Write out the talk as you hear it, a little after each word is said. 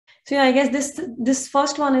So yeah, I guess this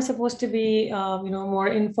first one is supposed to be more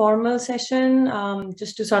informal session,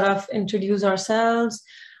 just to sort of introduce ourselves,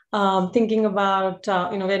 thinking about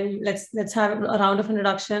when let's have a round of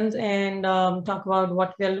introductions and talk about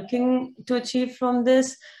what we are looking to achieve from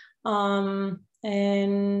this,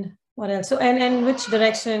 and what else. So and which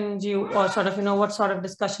direction do you, or sort of what sort of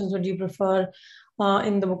discussions would you prefer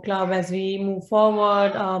in the book club as we move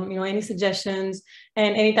forward? Any suggestions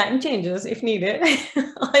and any time changes if needed.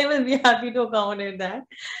 I will be happy to accommodate that.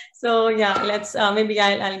 So yeah, let's maybe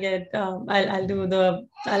I'll do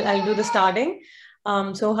the starting.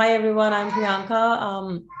 So hi everyone, I'm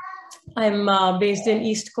Priyanka. I'm based in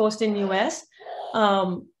East Coast in US,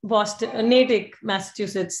 Boston, Natick,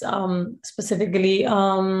 Massachusetts, specifically.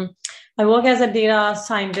 I work as a data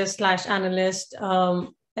scientist / analyst.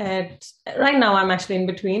 Right now I'm actually in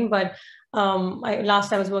between, but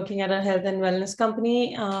I was working at a health and wellness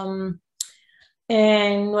company.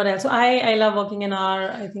 And what else? So I love working in R.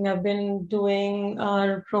 I think I've been doing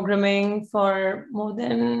R programming for more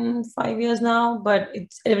than 5 years now, but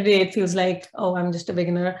every day it feels like, oh, I'm just a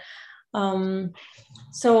beginner. I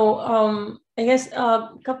guess a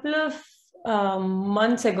couple of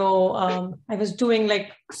months ago, I was doing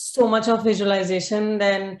like so much of visualization.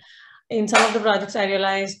 Then in some of the projects, I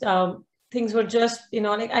realized things were just,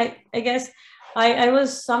 I guess I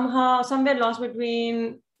was somewhere lost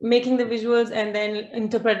between making the visuals and then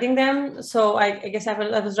interpreting them. So I guess I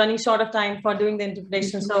was running short of time for doing the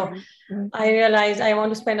interpretation. So I realized I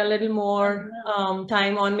want to spend a little more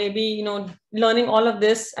time on maybe, learning all of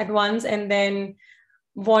this at once, and then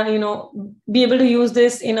be able to use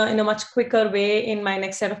this in a much quicker way in my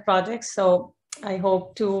next set of projects. So I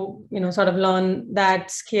hope to, sort of learn that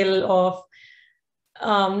skill of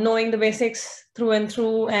knowing the basics through and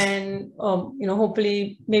through, and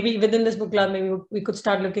hopefully maybe within this book club, maybe we could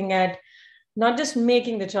start looking at not just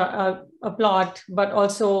making the a plot, but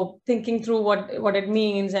also thinking through what it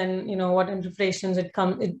means, and what interpretations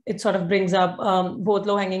it sort of brings up, both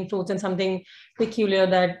low-hanging fruits and something peculiar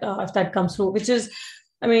that if that comes through, which is,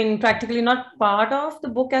 I mean, practically not part of the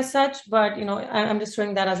book as such, but I'm just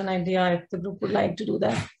throwing that as an idea if the group would like to do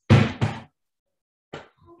that.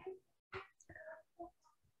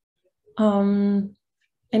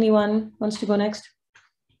 Anyone wants to go next?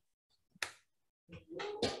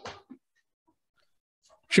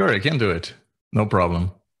 Sure, I can do it. No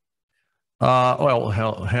problem.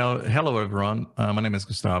 Hello everyone. My name is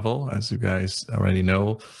Gustavo, as you guys already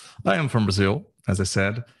know. I am from Brazil, as I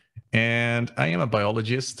said, and I am a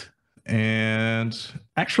biologist. And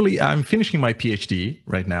actually, I'm finishing my PhD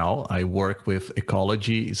right now. I work with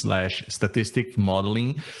ecology / statistic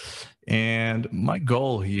modeling. And my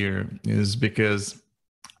goal here is because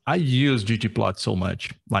I use ggplot so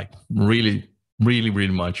much, like really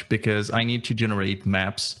much, because I need to generate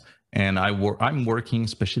maps, and I'm working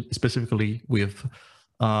specifically with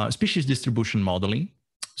species distribution modeling.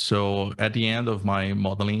 So at the end of my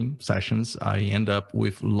modeling sessions, I end up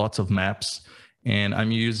with lots of maps, and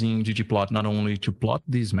I'm using ggplot not only to plot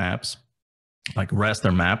these maps, like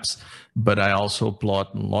raster maps, but I also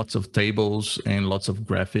plot lots of tables and lots of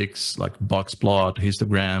graphics like box plot,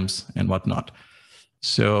 histograms, and whatnot.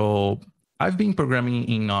 So I've been programming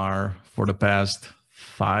in R for the past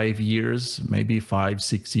 5 years, maybe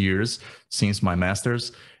 5-6 years since my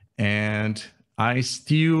master's, and I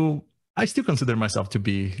still consider myself to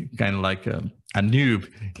be kind of like a noob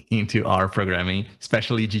into R programming,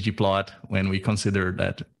 especially ggplot, when we consider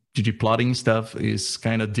that ggplotting stuff is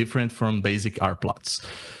kind of different from basic R plots.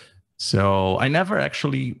 So I never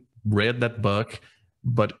actually read that book,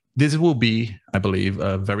 but this will be, I believe,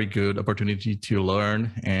 a very good opportunity to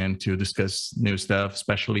learn and to discuss new stuff,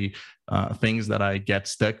 especially things that I get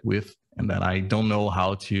stuck with and that I don't know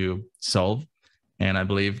how to solve. And I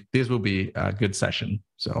believe this will be a good session.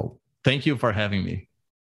 So thank you for having me.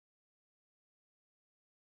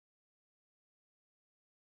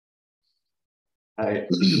 I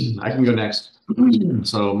can go next.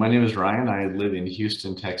 So my name is Ryan. I live in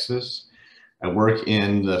Houston, Texas. I work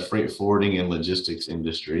in the freight forwarding and logistics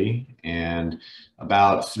industry. And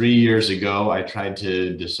about 3 years ago, I tried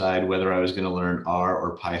to decide whether I was going to learn R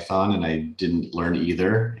or Python, and I didn't learn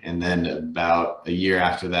either. And then about a year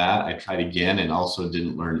after that, I tried again and also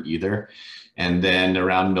didn't learn either. And then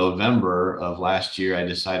around November of last year, I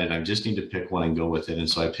decided I just need to pick one and go with it. And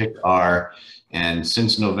so I picked R. And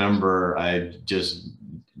since November, I just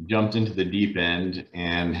jumped into the deep end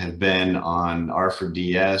and have been on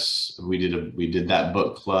R4DS. We did that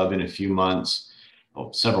book club in a few months,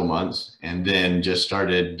 several months, and then just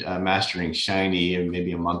started mastering Shiny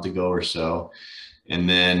maybe a month ago or so. And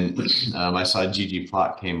then I saw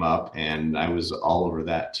ggplot came up, and I was all over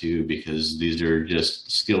that too, because these are just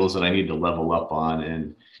skills that I need to level up on.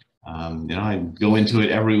 And you know, I go into it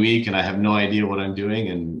every week and I have no idea what I'm doing,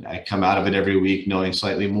 and I come out of it every week knowing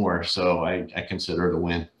slightly more. So I consider it a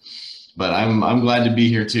win. But I'm glad to be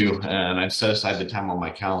here too, and I've set aside the time on my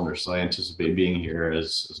calendar, so I anticipate being here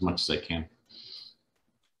as much as I can.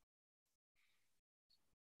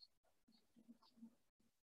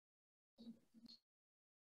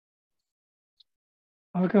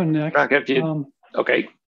 I'll go next. Okay.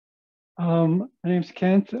 My name's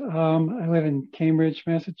Kent. I live in Cambridge,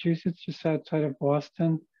 Massachusetts, just outside of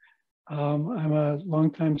Boston. I'm a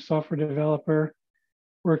longtime software developer.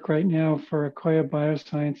 Work right now for Akoya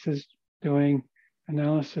Biosciences doing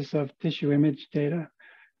analysis of tissue image data.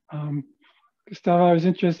 Gustavo, I was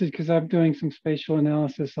interested because I'm doing some spatial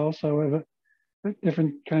analysis also of a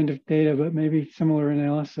different kind of data, but maybe similar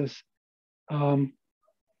analysis.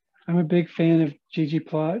 I'm a big fan of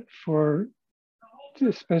ggplot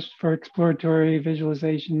especially for exploratory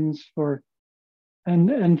visualizations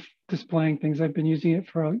and displaying things. I've been using it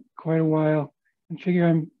for quite a while, and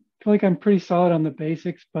feel like I'm pretty solid on the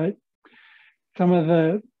basics, but some of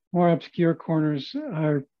the more obscure corners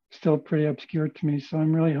are still pretty obscure to me. So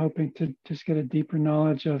I'm really hoping to just get a deeper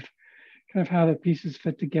knowledge of kind of how the pieces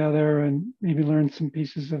fit together, and maybe learn some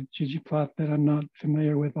pieces of ggplot that I'm not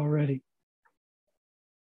familiar with already.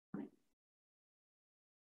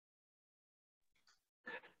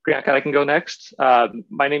 Priyanka, I can go next.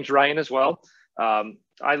 My name's Ryan as well.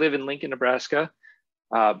 I live in Lincoln, Nebraska.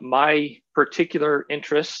 My particular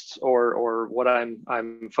interests, or what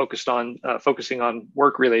I'm focusing on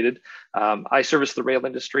work related, I service the rail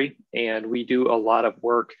industry, and we do a lot of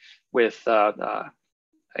work with, I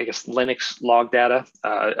guess, Linux log data,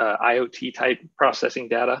 IoT type processing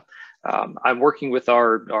data. I'm working with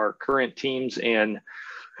our current teams and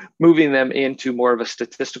moving them into more of a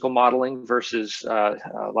statistical modeling versus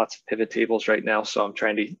lots of pivot tables right now. So I'm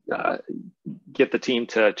trying to get the team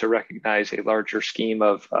to recognize a larger scheme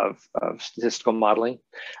of statistical modeling.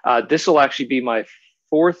 This will actually be my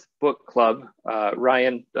 4th book club.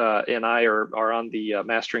 Ryan and I are on the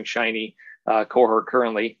Mastering Shiny cohort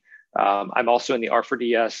currently. I'm also in the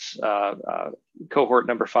R4DS cohort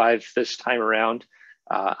number 5 this time around.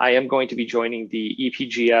 I am going to be joining the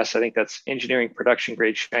EPGS. I think that's Engineering Production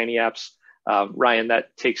Grade Shiny Apps. Ryan,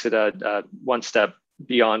 that takes it one step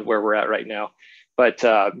beyond where we're at right now. But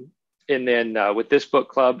and then with this book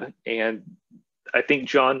club, and I think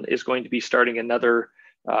John is going to be starting another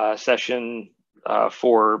session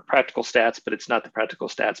for practical stats, but it's not the practical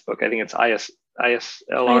stats book. I think it's ISLR.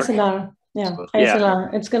 ISLR, yeah,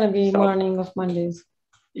 ISLR. It's going to be morning of Mondays.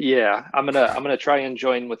 Yeah, I'm gonna try and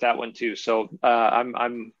join with that one too. So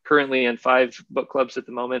I'm currently in 5 book clubs at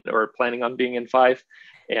the moment, or planning on being in 5,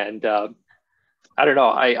 and I don't know.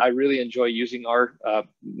 I really enjoy using R.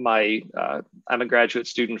 I'm a graduate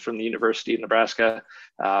student from the University of Nebraska.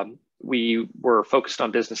 We were focused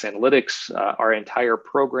on business analytics. Our entire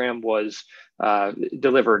program was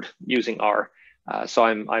delivered using R. So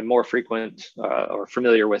I'm more frequent or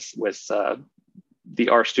familiar with the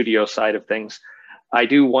R Studio side of things. I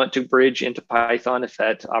do want to bridge into Python if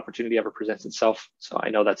that opportunity ever presents itself. So I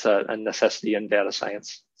know that's a necessity in data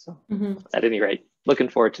science. So at any rate, looking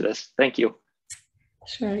forward to this. Thank you.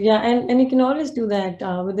 Sure. Yeah, and you can always do that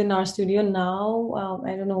within our studio now.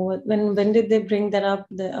 I don't know when did they bring that up?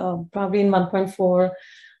 Probably in 1.4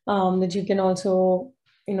 that you can also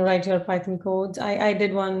write your Python codes. I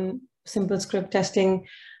did one simple script testing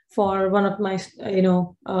for one of my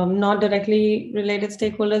not directly related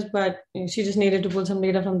stakeholders, but she just needed to pull some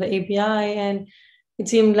data from the API, and it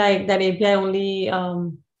seemed like that API only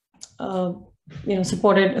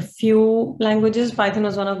supported a few languages. Python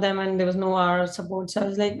was one of them, and there was no R support. So I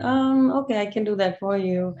was like, okay, I can do that for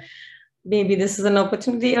you. Maybe this is an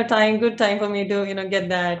opportunity, good time for me to get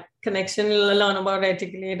that connection, learn about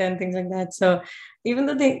Articulate and things like that. So even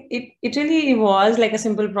though it really was like a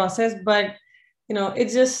simple process, but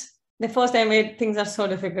it's just the first time things are so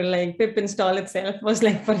difficult. Like pip install itself was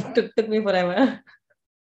like took me forever.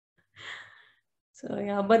 So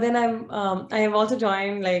yeah, but then I have also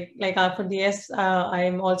joined like R4DS.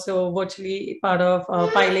 I'm also virtually part of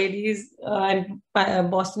PyLadies and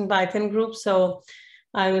Boston Python group. So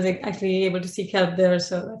I was actually able to seek help there.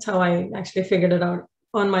 So that's how I actually figured it out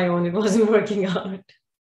on my own. It wasn't working out.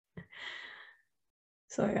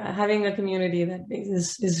 So yeah, having a community that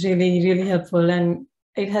is really, really helpful, and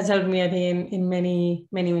it has helped me, I think, in many,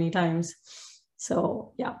 many, many times.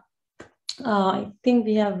 So yeah, I think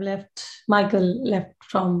we have Michael left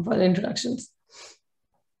from introductions.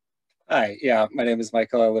 Hi, yeah, my name is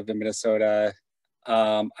Michael. I live in Minnesota.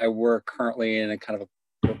 I work currently in a kind of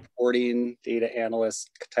a reporting data analyst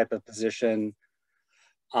type of position,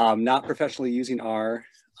 not professionally using R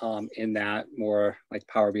in that, more like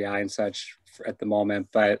Power BI and such at the moment,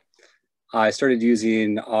 but I started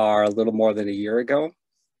using R a little more than a year ago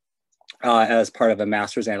as part of a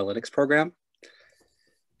master's analytics program,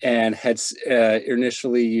 and had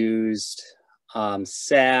initially used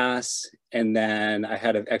SAS, and then I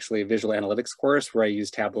had actually a visual analytics course where I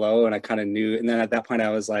used Tableau, and I kind of knew, and then at that point I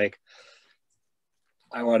was like,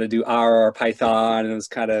 I want to do R or Python, and it was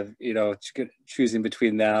kind of, you know, choosing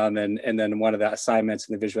between them, and then one of the assignments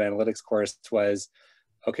in the visual analytics course was,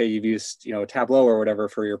 okay, you've used, you know, Tableau or whatever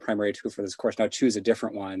for your primary tool for this course, now choose a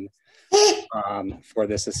different one for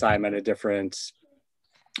this assignment, a different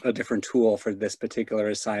tool for this particular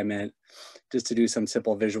assignment, just to do some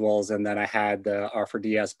simple visuals. And then I had the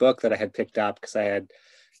R4DS book that I had picked up because I had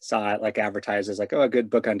saw it like advertised as like, oh, a good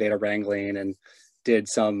book on data wrangling, and did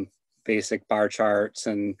some basic bar charts.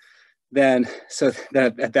 And then, so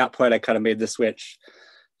that at that point, I kind of made the switch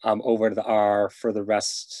over to the R for the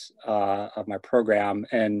rest of my program.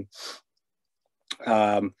 And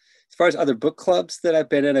as far as other book clubs that I've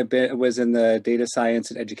been in, I was in the data science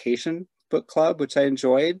and education book club, which I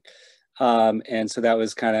enjoyed. And so that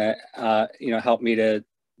was kind of, you know, helped me to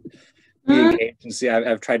be engaged. And see,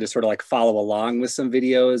 I've tried to sort of like follow along with some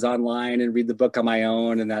videos online and read the book on my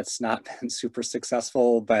own. And that's not been super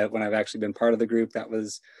successful, but when I've actually been part of the group, that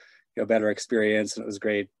was, you know, a better experience. And it was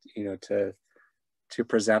great, you know, to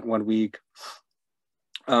present one week.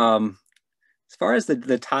 As far as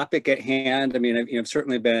the topic at hand, I mean, I've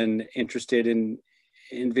certainly been interested in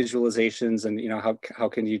visualizations, and, you know, how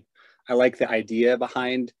can you, I like the idea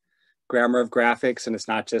behind grammar of graphics, and it's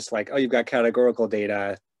not just like, oh, you've got categorical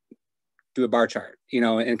data, do a bar chart, you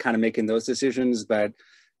know, and kind of making those decisions, but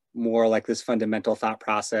more like this fundamental thought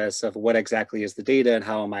process of what exactly is the data and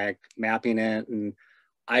how am I mapping it, and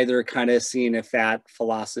either kind of seeing if that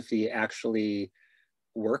philosophy actually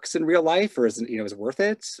works in real life, or isn't, you know, is worth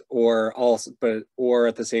it, or also, or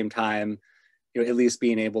at the same time, you know, at least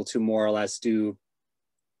being able to more or less do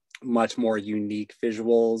much more unique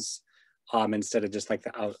visuals instead of just like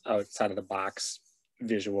the outside of the box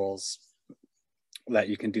visuals that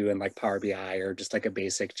you can do in like Power BI, or just like a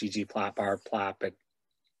basic ggplot bar plot, but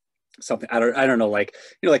something, I don't know, like,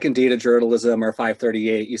 you know, like in data journalism or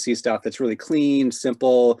 538, you see stuff that's really clean,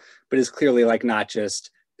 simple, but is clearly like not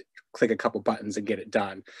just click a couple buttons and get it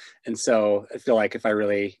done. And so I feel like if I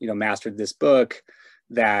really, you know, mastered this book,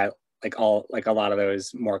 that like a lot of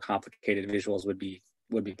those more complicated visuals would be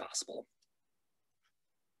possible.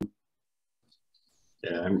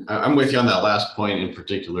 Yeah, I'm with you on that last point in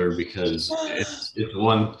particular, because it's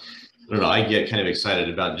one, I don't know, I get kind of excited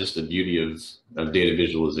about just the beauty of data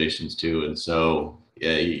visualizations too. And so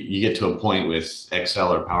yeah, you get to a point with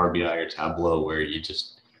Excel or Power BI or Tableau where you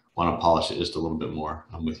just want to polish it just a little bit more.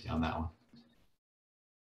 I'm with you on that one.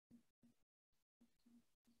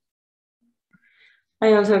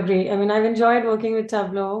 I also agree. I mean, I've enjoyed working with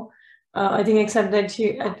Tableau. I think, except that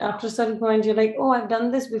after a certain point, you're like, oh, I've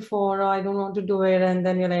done this before, or I don't want to do it. And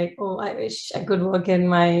then you're like, oh, I wish I could work in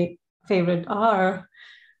my favorite R.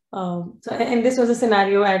 And this was a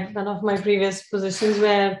scenario at one of my previous positions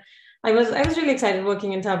where I was really excited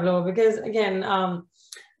working in Tableau, because again,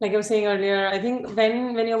 like I was saying earlier, I think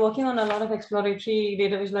when you're working on a lot of exploratory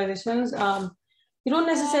data visualizations, you don't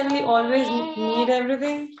necessarily always need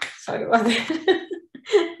everything. Sorry about that.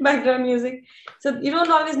 Background music. So you don't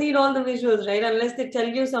always need all the visuals, right? Unless they tell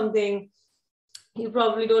you something, you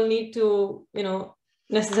probably don't need to, you know,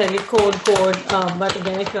 necessarily code. But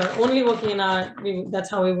again, if you're only working in R, that's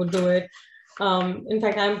how we would do it. In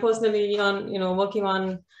fact, I'm personally working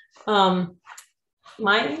on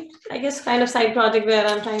my, I guess, kind of side project where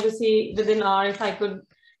I'm trying to see within R if I could,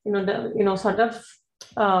 sort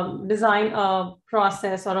of design a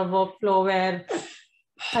process or a workflow where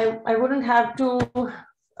I wouldn't have to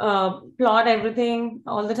plot everything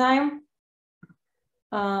all the time.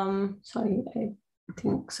 Sorry, I think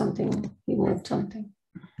he moved something.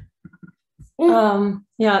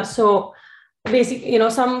 Yeah, so basically,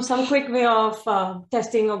 some quick way of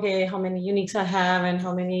testing, okay, how many uniques I have and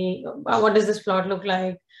how many, what does this plot look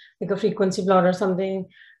like a frequency plot or something.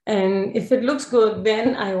 And if it looks good,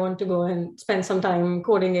 then I want to go and spend some time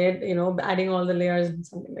coding it, adding all the layers and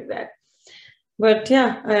something like that. But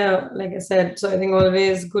yeah, like I said, so I think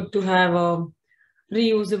always good to have a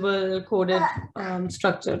reusable coded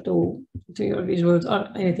structure to your visuals or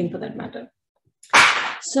anything for that matter.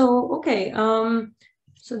 So, okay.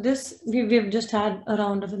 So this, we've just had a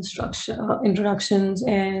round of introductions,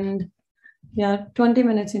 and yeah, 20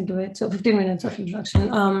 minutes into it. So 15 minutes of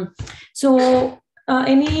introduction. So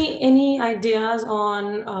Any ideas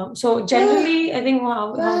on, so generally, I think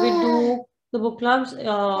how we do the book clubs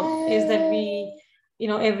is that we,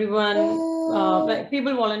 everyone, like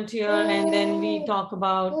people volunteer, and then we talk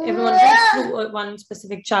about, everyone goes through one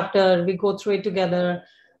specific chapter, we go through it together,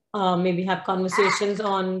 maybe have conversations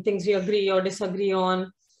on things we agree or disagree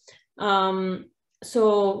on.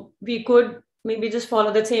 So we could maybe just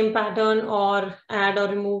follow the same pattern or add or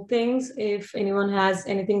remove things if anyone has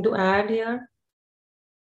anything to add here.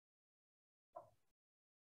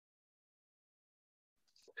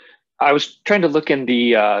 I was trying to look in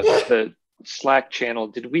the Slack channel.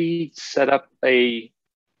 Did we set up a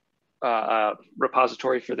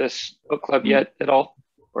repository for this book club yet at all?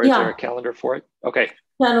 Or is there a calendar for it? Okay.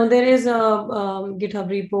 Yeah, no, there is a GitHub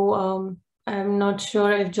repo. I'm not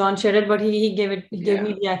sure if John shared it, but he gave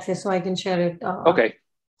me the access, so I can share it. Okay.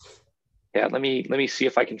 Yeah, let me see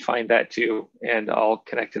if I can find that too, and I'll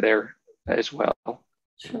connect to there as well.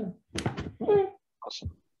 Sure. Awesome.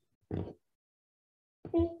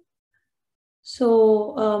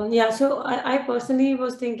 So so I personally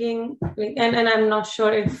was thinking, and I'm not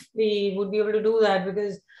sure if we would be able to do that,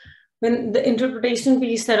 because when the interpretation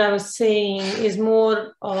piece that I was saying is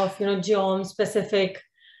more of geom specific,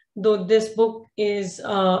 though this book is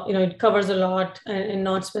it covers a lot and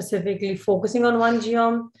not specifically focusing on one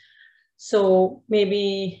geom. So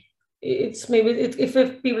maybe if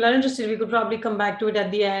people are interested, we could probably come back to it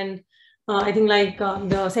at the end. I think like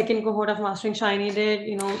the second cohort of Mastering Shiny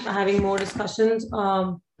did, having more discussions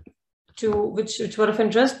which were of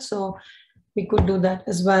interest. So we could do that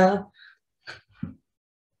as well.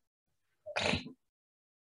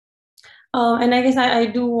 And I guess I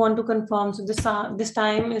do want to confirm. So this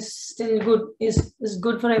time is still good, is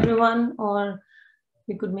good for everyone, or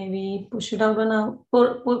we could maybe push it out an hour,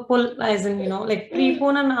 pull as in, like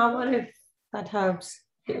prepone an hour if that helps,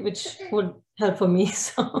 which would help for me.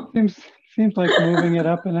 So seems like moving it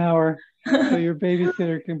up an hour so your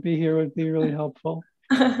babysitter can be here would be really helpful.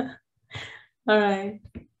 All right.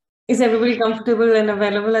 Is everybody comfortable and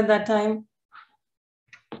available at that time?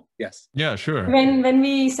 Yes. Yeah, sure. When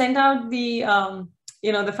we sent out the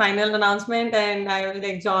the final announcement, and I was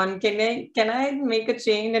like, John, can I make a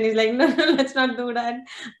change? And he's like, no, let's not do that.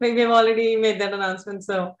 We've already made that announcement.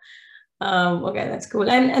 So okay, that's cool.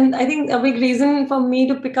 And I think a big reason for me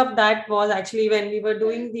to pick up that was actually when we were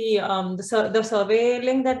doing the survey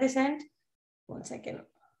link that they sent. 1 second.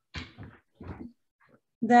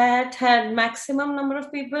 That had maximum number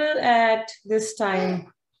of people at this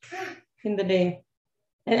time in the day.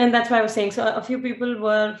 And that's why I was saying, so a few people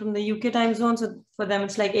were from the UK time zone. So for them,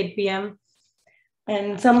 it's like 8 p.m.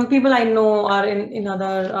 And some people I know are in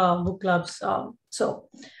other book clubs. All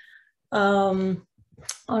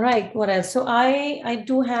right, what else? So I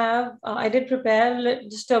do have, I did prepare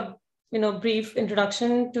just a brief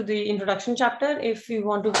introduction to the introduction chapter. If you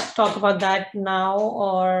want to talk about that now,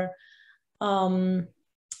 or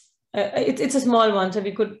it's a small one. So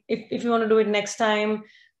we could, if you want to do it next time,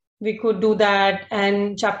 we could do that,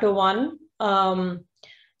 and chapter 1.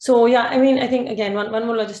 So yeah, I mean, I think again, one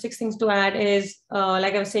more logistics things to add is,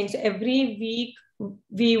 like I was saying, so every week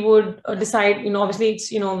we would decide, obviously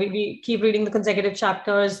it's, we keep reading the consecutive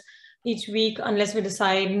chapters each week, unless we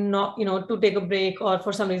decide not, to take a break, or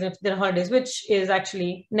for some reason if there are holidays, which is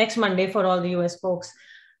actually next Monday for all the US folks,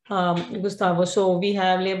 Gustavo. So we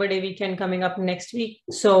have Labor Day weekend coming up next week.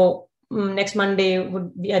 So next Monday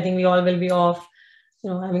would be, I think we all will be off,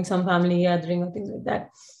 having some family gathering or things like that.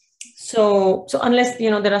 So unless,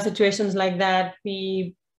 there are situations like that,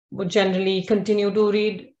 we would generally continue to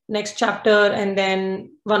read next chapter, and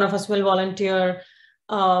then one of us will volunteer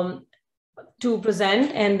to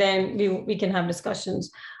present, and then we can have discussions.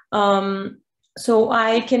 So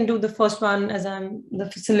I can do the first one as I'm the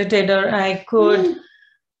facilitator. I could,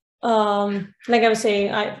 like I was saying,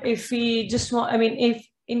 if we just want, I mean, if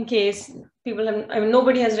in case people have, I mean,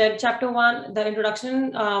 nobody has read chapter 1, the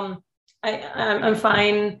introduction, I'm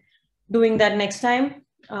fine doing that next time,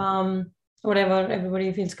 whatever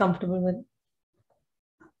everybody feels comfortable with.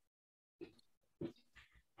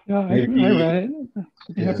 Yeah, I read it.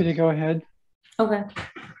 I'd be happy to go ahead. Okay.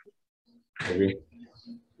 Maybe.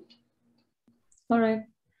 All right.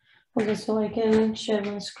 Okay, so I can share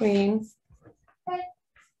my screen.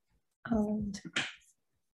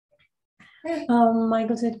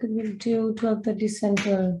 Michael said, could we do 12:30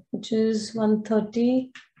 Central, which is 1:30?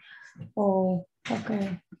 Oh,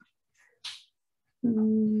 okay.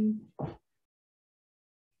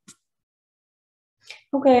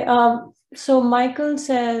 Okay, so Michael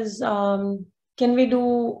says, can we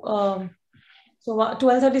do, so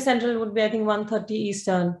 12:30 Central would be, I think, 1:30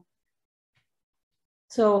 Eastern.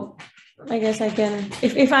 So I guess I can,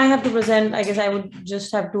 if I have to present, I guess I would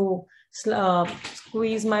just have to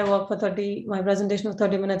squeeze my work for my presentation of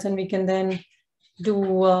 30 minutes, and we can then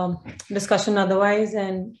do discussion otherwise.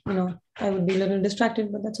 And, I would be a little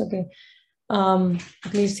distracted, but that's okay.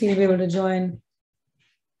 At least he'll be able to join.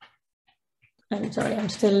 I'm sorry, I'm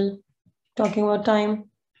still talking about time.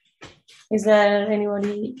 Is there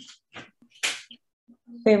anybody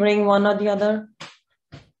favoring one or the other?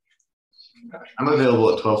 I'm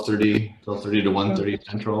available at 12:30 to 1:30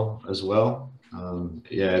 Central as well.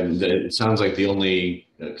 Yeah, it sounds like the only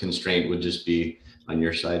constraint would just be on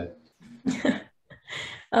your side.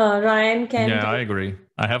 Ryan, can Yeah, I agree.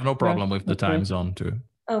 I have no problem with the time zone too.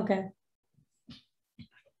 Okay.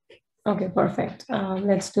 Okay, perfect.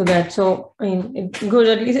 Let's do that. So, I mean, good.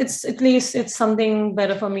 At least it's something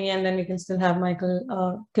better for me, and then we can still have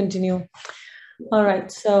Michael continue. All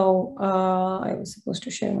right. So I was supposed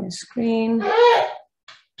to share my screen.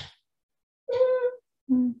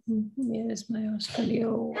 Here's my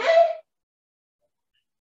studio.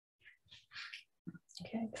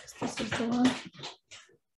 Okay, I guess this is the one.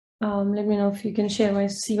 Let me know if you can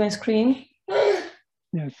see my screen.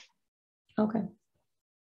 Yes. Okay.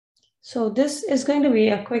 So this is going to be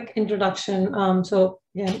a quick introduction. So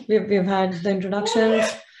yeah, we've had the introductions.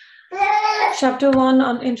 Chapter 1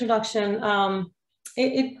 on introduction.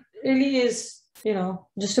 It really is,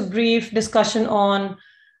 just a brief discussion on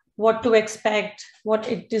what to expect, what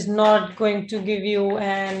it is not going to give you,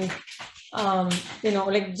 and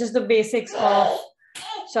like just the basics of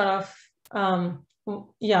sort of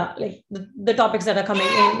like the topics that are coming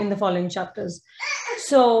in the following chapters.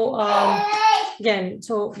 So again,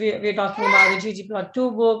 so we're talking about the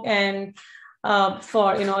ggplot2 book, and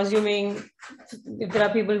for assuming if there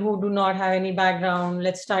are people who do not have any background,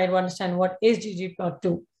 let's try to understand what is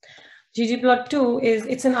ggplot2. ggplot2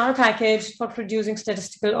 it's an R package for producing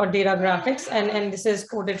statistical or data graphics, and this is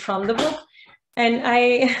quoted from the book. And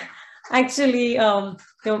I actually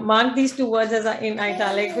marked these two words as in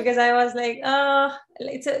italic because I was like,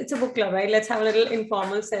 it's a book club, right? Let's have a little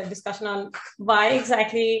informal discussion on why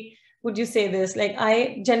exactly would you say this? Like,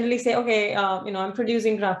 I generally say, okay, I'm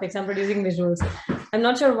producing graphics, I'm producing visuals. I'm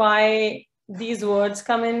not sure why these words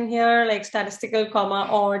come in here, like statistical,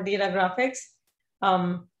 or data graphics.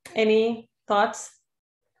 Any thoughts?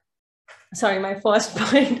 Sorry, my first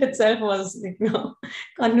point itself was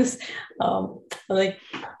like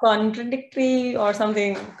contradictory or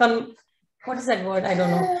something. What is that word? I don't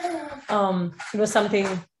know. It was something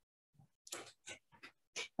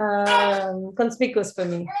conspicuous for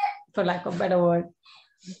me, for lack of a better word.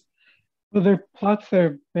 Well, they're plots that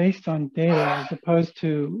are based on data as opposed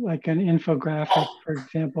to like an infographic, for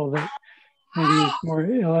example, that maybe is more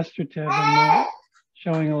illustrative and not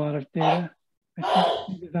showing a lot of data. I think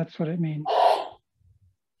maybe that's what it means.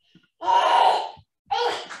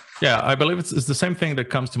 Yeah, I believe it's the same thing that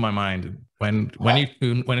comes to my mind when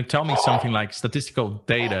you tell me something like statistical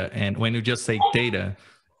data, and when you just say data,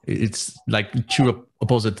 it's like two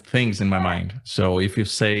opposite things in my mind. So if you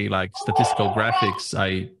say like statistical graphics,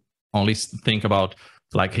 I only think about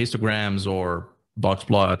like histograms or box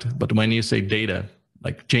plot. But when you say data,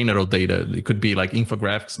 like general data, it could be like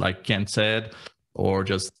infographics, like Kent said, or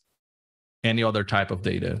just any other type of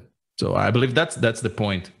data. So I believe that's the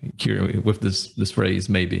point here with this phrase,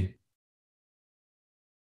 maybe.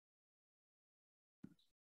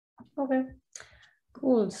 Okay,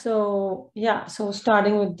 cool. So yeah, so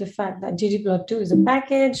starting with the fact that ggplot2 is a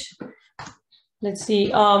package. Let's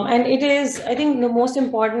see. And it is, I think the most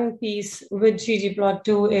important piece with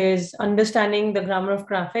ggplot2 is understanding the grammar of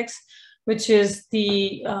graphics, which is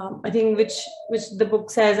the, I think, which the book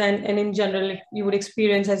says, and in general, you would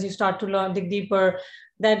experience as you start to dig deeper,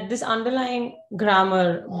 that this underlying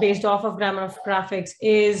grammar based off of grammar of graphics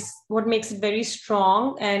is what makes it very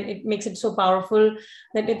strong, and it makes it so powerful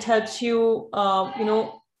that it helps you,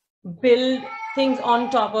 build things on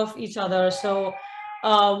top of each other. So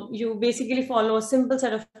you basically follow a simple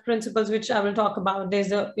set of principles, which I will talk about.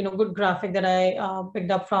 There's a good graphic that I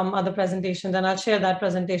picked up from other presentations, and I'll share that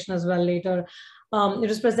presentation as well later. It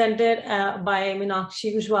was presented by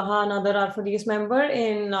Meenakshi Kushwaha, another R4DS member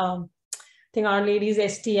in I think Our Lady's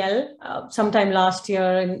STL sometime last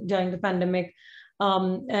year during the pandemic.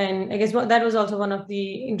 And I guess that was also one of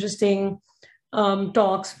the interesting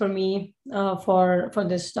talks for me for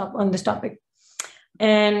this on this topic.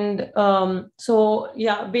 And so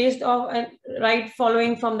yeah, based off and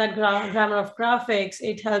following from that grammar of graphics,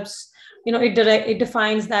 it helps, it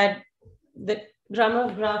defines that the grammar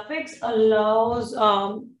of graphics allows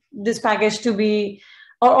this package to be,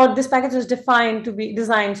 or this package is designed to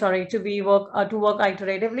work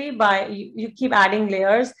iteratively by you keep adding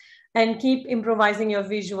layers, and keep improvising your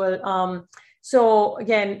visual. So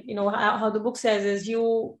again, how the book says is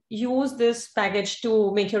you use this package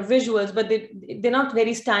to make your visuals, but they're not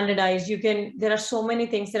very standardized. There are so many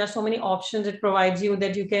things, there are so many options it provides you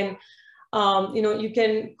that you can, you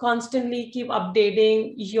can constantly keep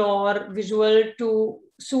updating your visual to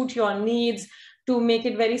suit your needs, to make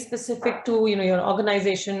it very specific to, your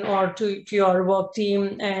organization or to your work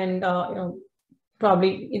team. And,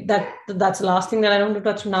 probably that's the last thing that I don't want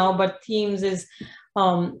to touch now, but themes is,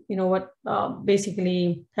 what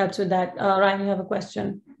basically helps with that. Ryan, you have a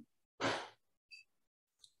question?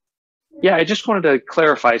 Yeah, I just wanted to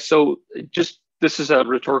clarify. So this is a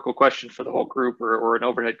rhetorical question for the whole group, or an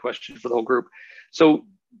overhead question for the whole group. So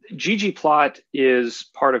ggplot is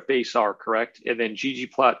part of base R, correct? And then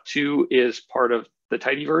ggplot2 is part of the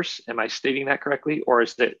tidyverse. Am I stating that correctly? Or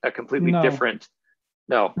is it a completely different?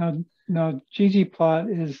 No, ggplot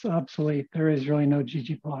is obsolete. There is really no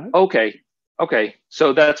ggplot. Okay.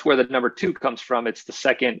 So that's where the number 2 comes from. It's the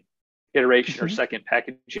second iteration or second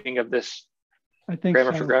packaging of this, I think,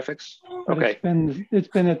 grammar so. for graphics. But okay. It's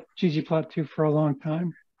been at ggplot2 for a long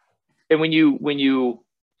time. And when you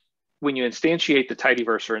instantiate the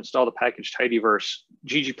tidyverse or install the package tidyverse,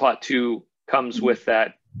 ggplot2 comes with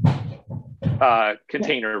that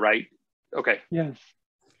container, right? Okay. Yes.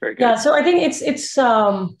 Very good. Yeah, so I think it's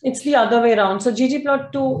the other way around. So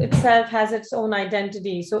ggplot2 itself has its own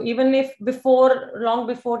identity. So even if long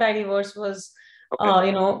before tidyverse was,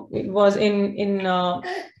 it was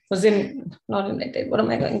what am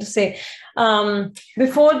I going to say?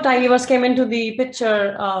 Before tidyverse came into the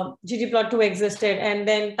picture, ggplot2 existed, and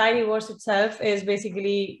then tidyverse itself is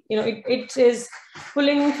basically, it is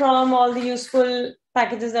pulling from all the useful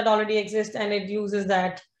packages that already exist, and it uses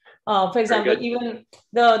that. For example, even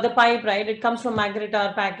the pipe, right? It comes from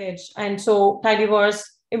Magritar package, and so tidyverse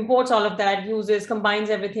imports all of that, combines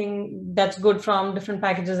everything that's good from different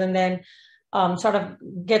packages, and then sort of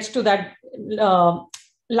gets to that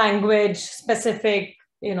language specific,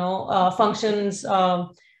 functions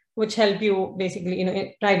which help you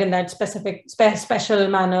basically, write in that specific special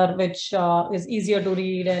manner, which is easier to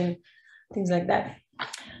read and things like that.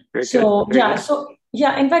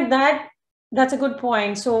 In fact, that's a good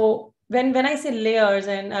point. So when I say layers,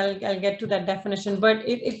 and I'll get to that definition, but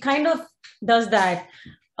it kind of does that.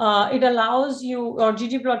 It allows you, or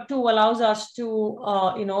ggplot2 allows us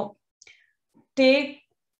to,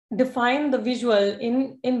 define the visual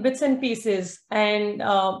in bits and pieces. And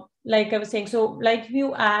like I was saying, so like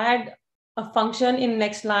you add a function in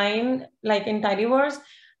next line, like in tidyverse,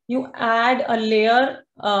 you add a layer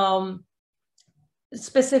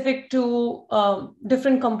specific to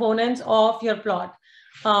different components of your plot.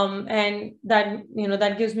 And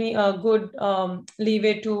that gives me a good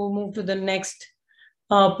leeway to move to the next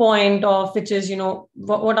point of, which is,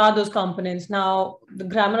 what are those components? Now, the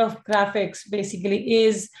grammar of graphics basically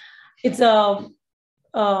it's a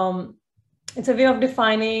way of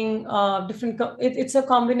defining different, it's a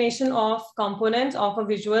combination of components of a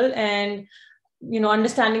visual, and,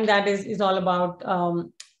 understanding that is all about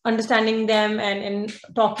understanding them and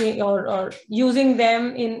talking or using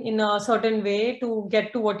them in a certain way to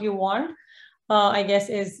get to what you want, I guess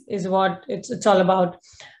is what it's all about.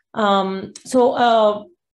 So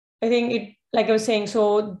I think like I was saying,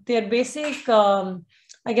 so their basic,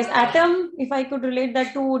 I guess, atom, if I could relate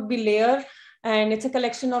that to, would be layer, and it's a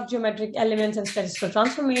collection of geometric elements and statistical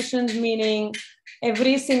transformations, meaning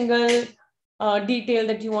every single detail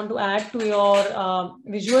that you want to add to your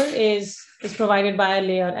visual is provided by a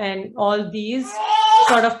layer, and all these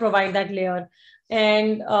sort of provide that layer.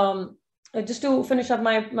 And just to finish up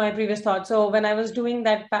my previous thought, so when I was doing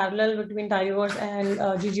that parallel between tidyverse and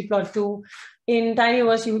ggplot2, in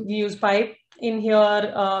tidyverse we use pipe. In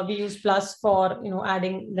here we use plus for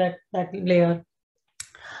adding that layer.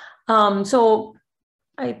 So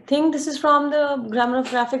I think this is from the Grammar of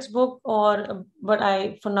Graphics book, but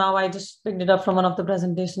for now I just picked it up from one of the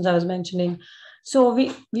presentations I was mentioning. So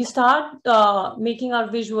we start making our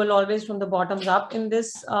visual always from the bottoms up in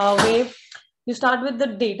this way. You start with the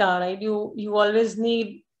data, right? You always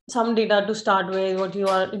need some data to start with, what you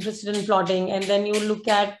are interested in plotting, and then you look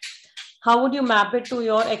at how would you map it to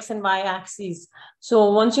your X and Y axes.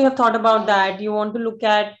 So once you have thought about that, you want to look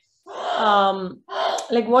at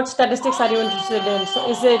like what statistics are you interested in? So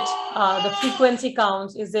is it the frequency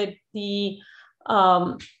counts? Is it the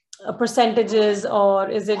percentages, or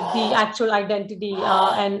is it the actual identity?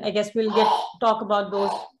 And I guess we'll talk about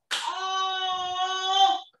those.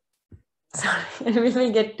 Sorry, we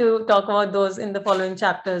will get to talk about those in the following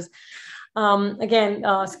chapters. Again,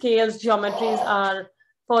 scales, geometries are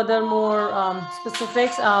furthermore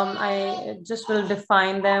specifics, I just will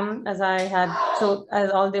define them as I had. So as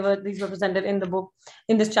all these were presented in the book,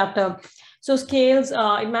 in this chapter. So scales,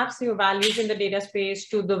 it maps your values in the data space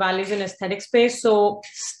to the values in aesthetic space. So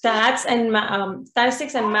stats and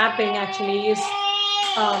statistics and mapping actually is,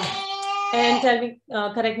 and tell me,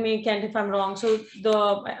 correct me, Kent, if I'm wrong. So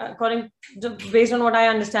based on what I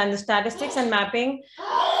understand, the statistics and mapping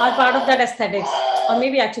are part of that aesthetics, or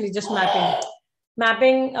maybe actually just mapping.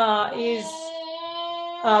 Mapping is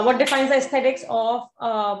what defines the aesthetics of,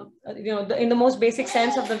 in the most basic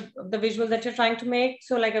sense of the visual that you're trying to make.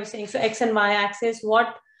 So like I was saying, so X and Y axis,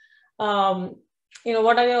 what are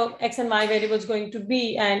your X and Y variables going to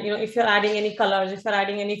be? And, if you're adding any colors, if you're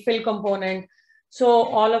adding any fill component, so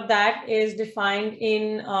all of that is defined in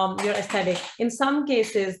your aesthetic. In some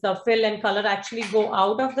cases, the fill and color actually go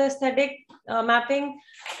out of the aesthetic mapping.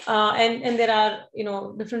 And there are,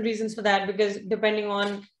 different reasons for that, because depending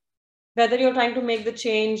on whether you're trying to make the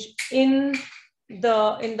change in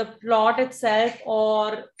the plot itself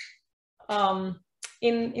or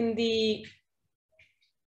in the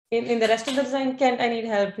rest of the design. Kent, I need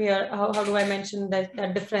help here. How do I mention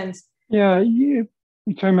that difference? Yeah, you're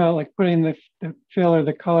talking about like putting the fill or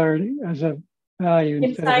the color as a value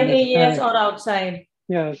inside AES or outside.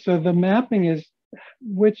 Yeah, so the mapping is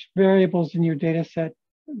which variables in your data set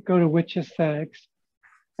go to which aesthetics.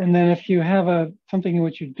 And then if you have something in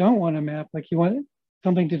which you don't want to map, like you want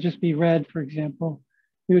something to just be red, for example,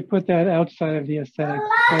 you would put that outside of the aesthetic.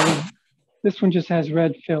 So this one just has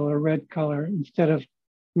red fill or red color instead of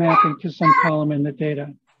mapping to some column in the data.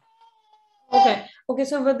 Okay.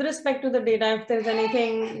 So with respect to the data, if there's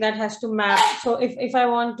anything that has to map, so if I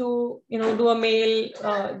want to, do a male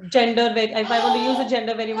gender, if I want to use a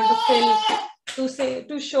gender variable to fill,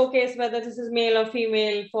 to showcase whether this is male or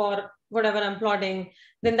female for whatever I'm plotting,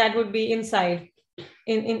 then that would be inside.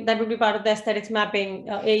 That would be part of the aesthetics mapping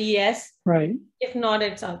AES. Right. If not,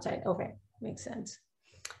 it's outside. Okay, makes sense.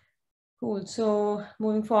 Cool. So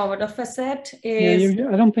moving forward, a facet is. Yeah,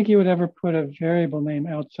 I don't think you would ever put a variable name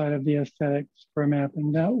outside of the aesthetics for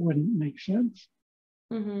mapping. That wouldn't make sense.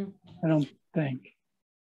 Mm-hmm. I don't think.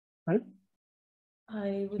 Right?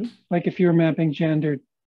 I would. Like if you were mapping gender,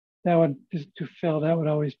 that would just to fill. That would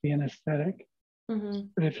always be an aesthetic. Mm-hmm.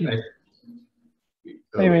 But if you.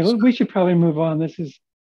 Anyway, we should probably move on. This is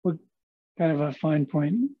kind of a fine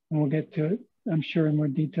point, and we'll get to it, I'm sure, in more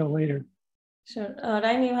detail later. Sure.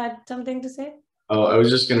 Ryan, you had something to say? Oh, I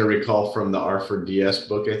was just going to recall from the R4DS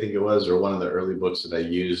book, I think it was, or one of the early books that I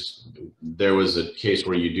used, there was a case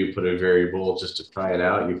where you do put a variable just to try it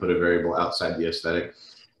out. You put a variable outside the aesthetic,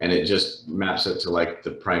 and it just maps it to like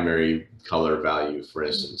the primary color value, for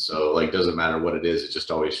instance. So like, doesn't matter what it is, it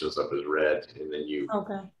just always shows up as red. And then you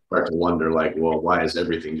start to wonder like, well, why is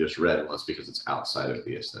everything just red? Well, it's because it's outside of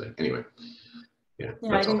the aesthetic. Anyway. Yeah,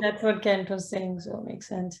 I think that's what Kent was saying. So it makes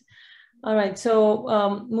sense. All right,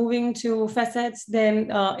 so moving to facets,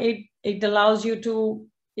 then it allows you to,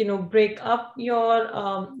 break up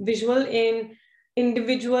your visual in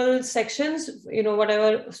individual sections,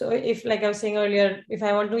 whatever. So if, like I was saying earlier, if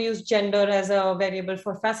I want to use gender as a variable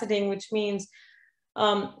for faceting, which means,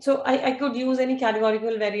 so I could use any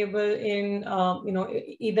categorical variable in,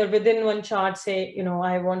 either within one chart, say,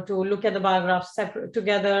 I want to look at the bar graphs separate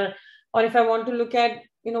together, or if I want to look at,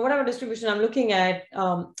 whatever distribution I'm looking at,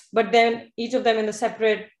 but then each of them in the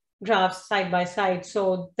separate graphs side by side.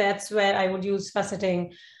 So that's where I would use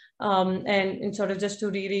faceting. And sort of just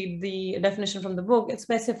to reread the definition from the book, it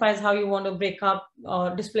specifies how you want to break up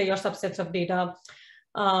or display your subsets of data.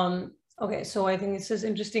 Okay, so I think this is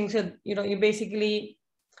interesting. So, you basically,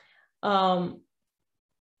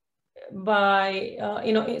 by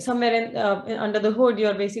somewhere under the hood,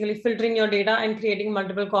 you're basically filtering your data and creating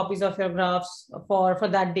multiple copies of your graphs for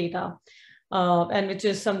that data, and which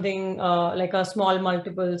is something like a small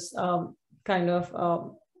multiples kind of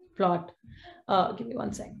plot. Give me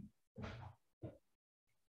one second.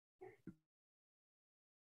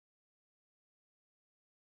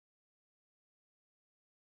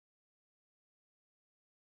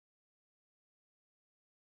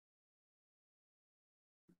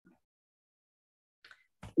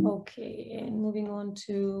 Okay, and moving on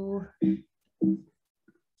to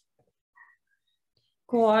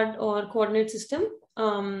Cohort or coordinate system.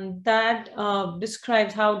 That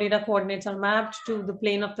describes how data coordinates are mapped to the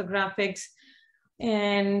plane of the graphics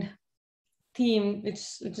and theme, which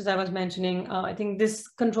as I was mentioning. I think this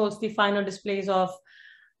controls the final displays of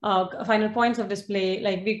final points of display.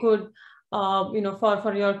 Like we could,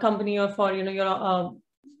 for your company or for your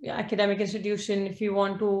academic institution, if you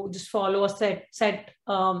want to just follow a set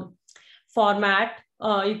format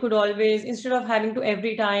you could always, instead of having to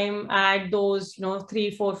every time add those,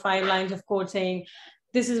 3, 4, 5 lines of code saying,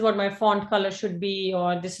 this is what my font color should be,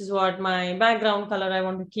 or this is what my background color I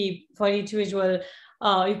want to keep for each visual,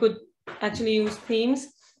 you could actually use themes.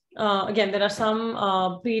 Again, there are some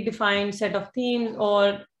predefined set of themes,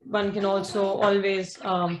 or one can also always,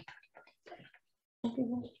 all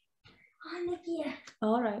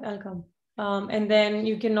right, I'll come. And then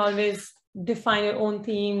you can always define your own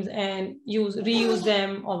themes and reuse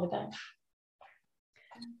them all the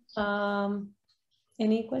time.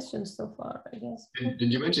 Any questions so far, I guess?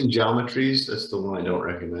 Did you mention geometries? That's the one I don't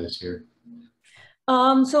recognize here.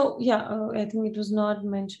 So yeah, I think it was not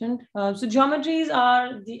mentioned. So geometries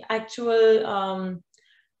are the actual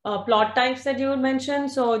plot types that you would mention.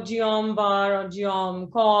 So geom bar or geom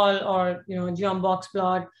call, or geom box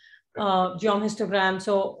plot, geom histogram.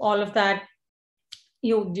 So all of that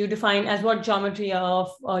you define as what geometry of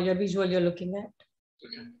your visual you're looking at.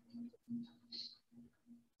 Okay.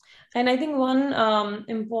 And I think one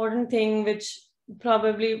important thing which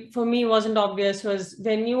probably for me wasn't obvious was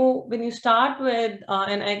when you start with,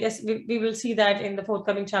 and I guess we will see that in the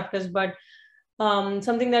forthcoming chapters, but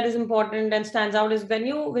something that is important and stands out is when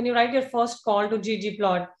you write your first call to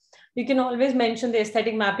ggplot, you can always mention the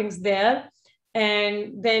aesthetic mappings there,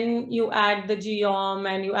 and then you add the geom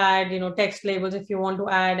and you add text labels if you want to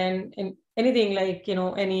add, and anything like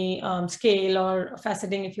any scale or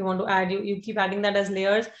faceting if you want to add, you keep adding that as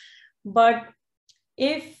layers. But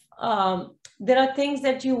if there are things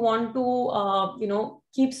that you want to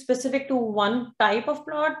keep specific to one type of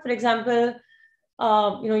plot, for example,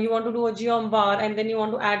 you want to do a geom bar and then you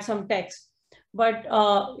want to add some text. But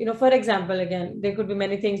for example, again, there could be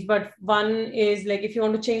many things, but one is like if you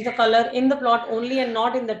want to change the color in the plot only and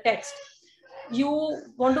not in the text, you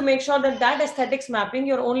want to make sure that aesthetics mapping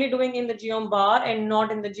you're only doing in the geom bar and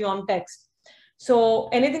not in the geom text. So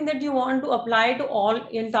anything that you want to apply to all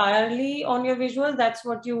entirely on your visual, that's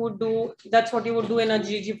what you would do. That's what you would do in a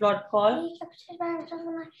ggplot call. On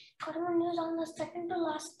the second to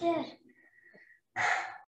last there.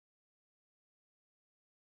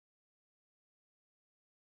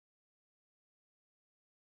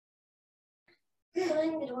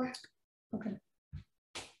 Closing the door. Okay.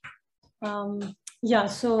 Yeah.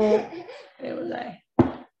 So where was I?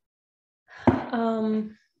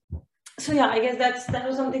 So yeah, I guess that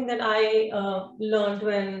was something that I learned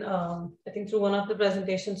when I think through one of the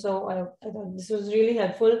presentations. So I thought this was really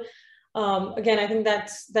helpful. Again, I think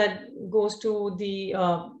that goes to the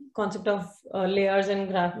concept of layers and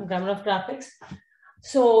grammar of graphics.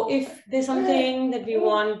 So if there's something that we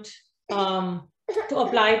want to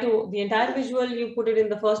apply to the entire visual, you put it in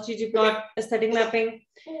the first ggplot aesthetic mapping.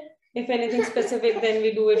 If anything specific, then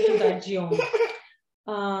we do it to that geom.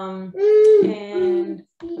 And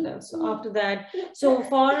so after that, so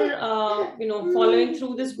for following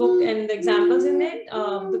through this book and the examples in it,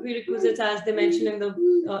 the prerequisites, as they mentioned in the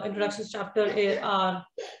introductions chapter, are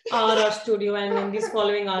our studio, and then these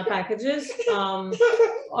following are packages.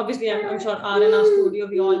 Obviously, I'm sure R and R studio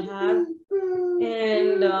we all have,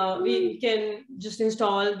 and we can just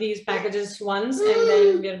install these packages once, and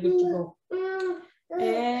then we are good to go.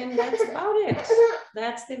 And that's about it.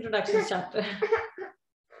 That's the introductions chapter.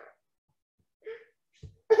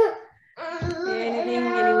 Anything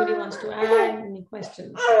anybody wants to add? Any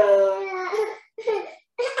questions?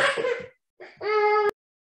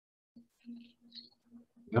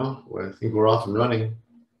 No, well, I think we're off and running.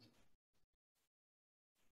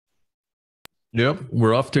 Yep,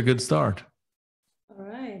 we're off to a good start. All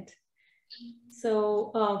right.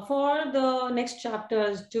 So for the next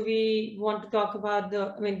chapters, do we want to talk about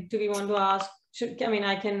do we want to ask?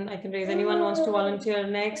 I can raise. Anyone wants to volunteer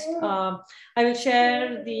next? I will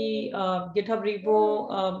share the GitHub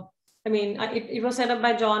repo. It was set up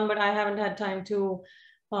by John, but I haven't had time to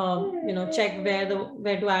check where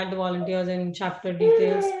to add the volunteers and chapter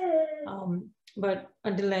details. But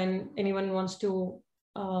until then, anyone wants to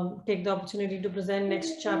take the opportunity to present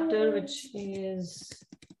next chapter, which is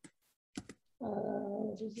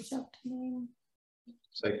what is the chapter name?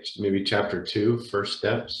 It's like maybe chapter 2, first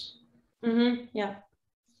steps. Mm-hmm. Yeah.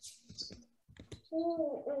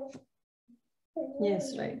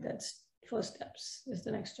 Yes, right. That's first steps is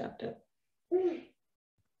the next chapter.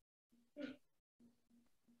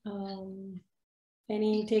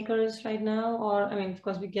 Any takers right now, or of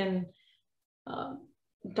course we can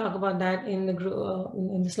talk about that in the group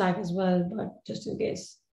in the Slack as well, but just in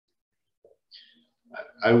case.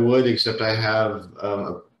 I would, except I have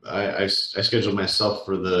I scheduled myself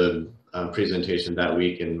for the presentation that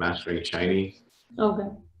week in Mastering Chinese. Okay.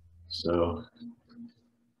 So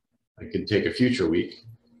I could take a future week.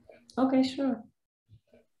 Okay, sure.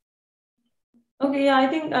 Okay, yeah, I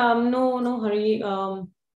think no hurry.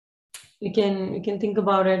 We can think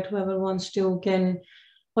about it. Whoever wants to can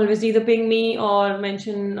always either ping me or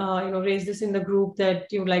mention, raise this in the group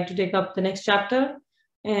that you would like to take up the next chapter.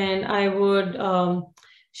 And I would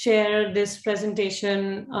share this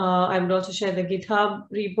presentation. I would also share the GitHub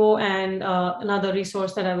repo and another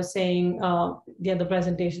resource that I was saying, the other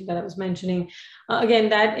presentation that I was mentioning. Again,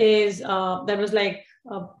 that was like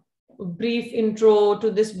a brief intro to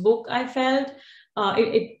this book. I felt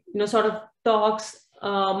it sort of talks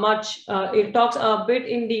it talks a bit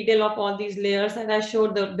in detail of all these layers that I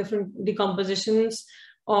showed, the different decompositions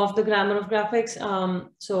of the grammar of graphics.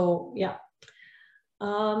 So yeah.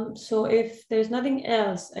 So if there's nothing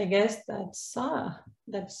else, I guess that's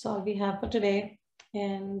all we have for today.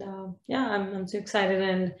 And yeah, I'm so excited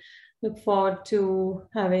and look forward to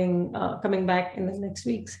having coming back in the next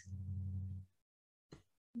weeks.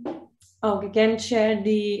 Okay, Ken shared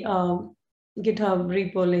the GitHub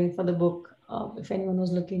repo link for the book if anyone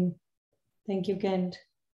was looking. Thank you, Kent.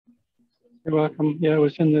 You're welcome. Yeah, it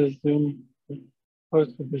was in the Zoom,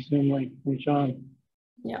 posted the Zoom link from John.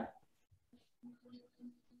 Yeah.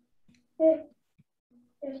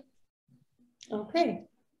 Okay.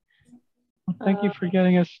 Well, thank you for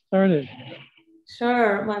getting us started.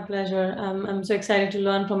 Sure, my pleasure. I'm so excited to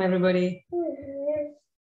learn from everybody.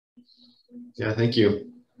 Yeah, thank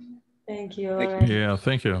you. Thank you. Thank you. Yeah,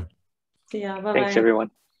 thank you. See ya. Bye-bye. Thanks,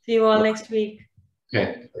 everyone. See you all next week.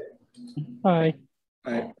 Okay. Bye.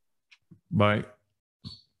 Bye. Bye.